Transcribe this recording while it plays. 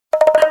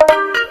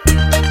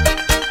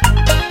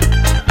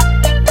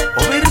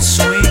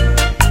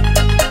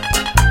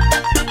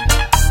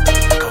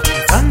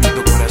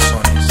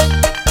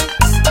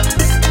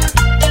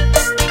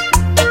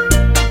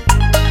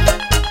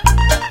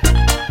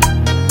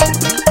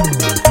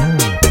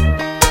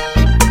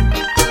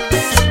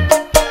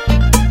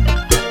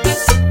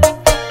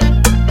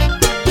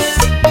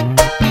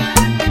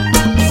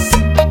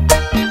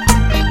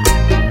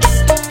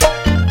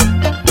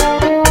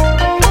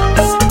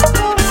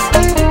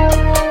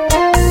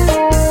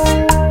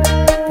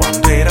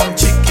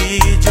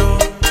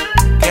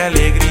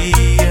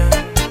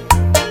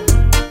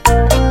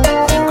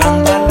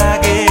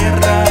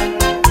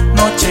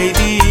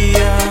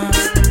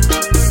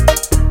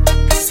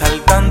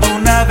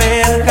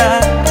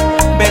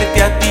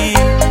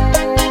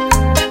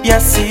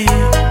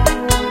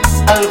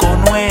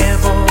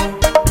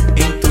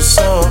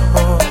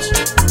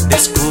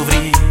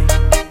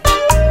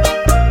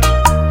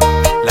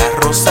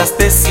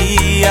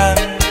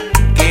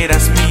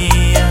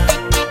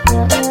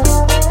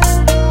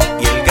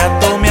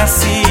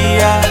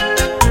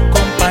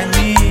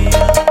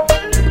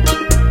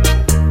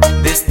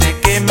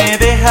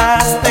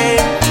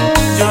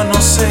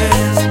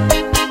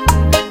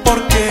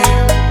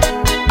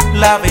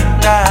La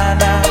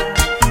ventana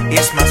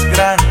es más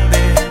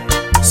grande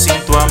sin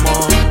tu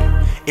amor.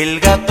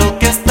 El gato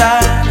que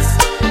estás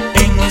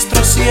en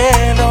nuestro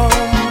cielo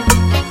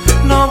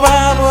no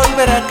va a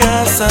volver a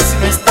casa si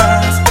no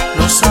estás.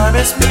 Lo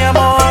sabes, mi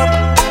amor,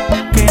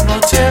 qué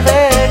noche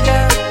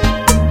bella.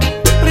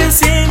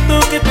 Presiento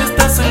que tú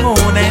estás en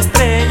una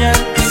estrella.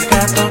 El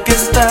gato que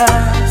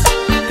estás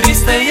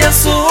triste y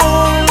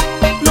azul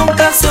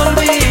nunca se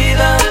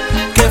olvida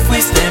que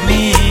fuiste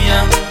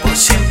mía. Por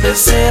siempre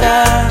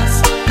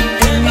serás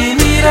en mi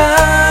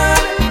mirar,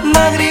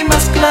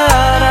 lágrimas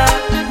claras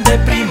de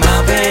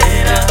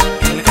primavera.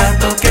 El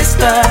gato que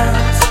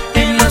estás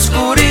en la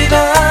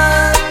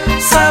oscuridad,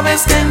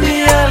 sabes que en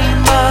mi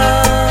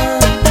alma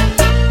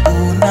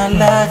una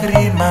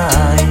lágrima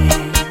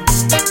hay.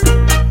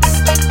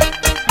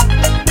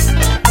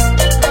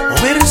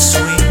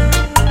 OverSwing,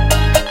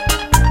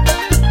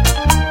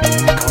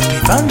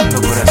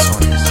 cautivando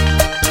corazones.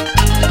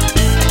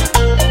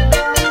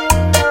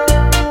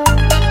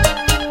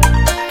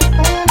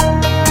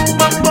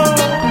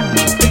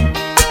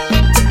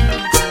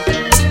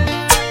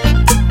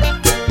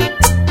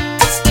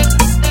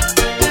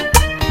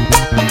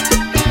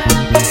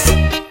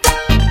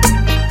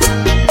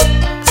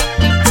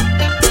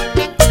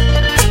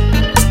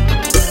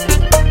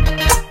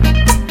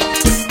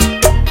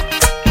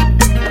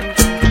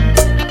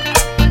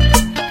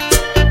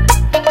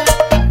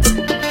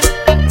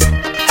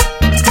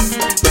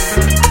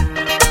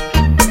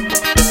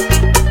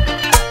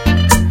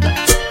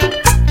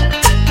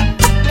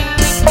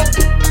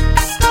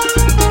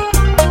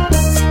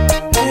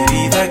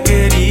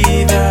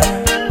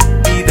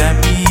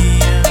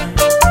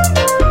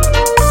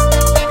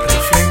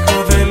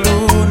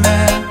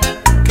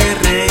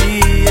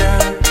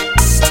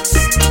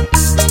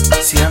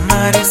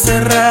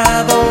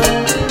 Cerrado,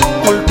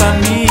 culpa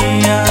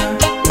mía,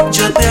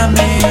 yo te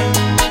amé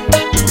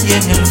y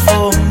en el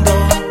fondo,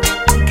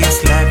 ¿qué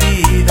es la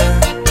vida?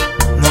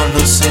 No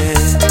lo sé.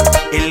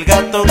 El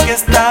gato que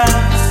estás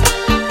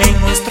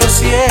en nuestro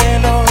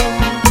cielo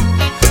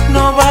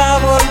no va a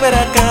volver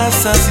a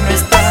casa si no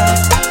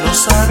estás. Lo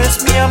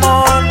sabes, mi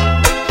amor,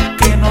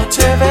 qué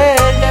noche ves.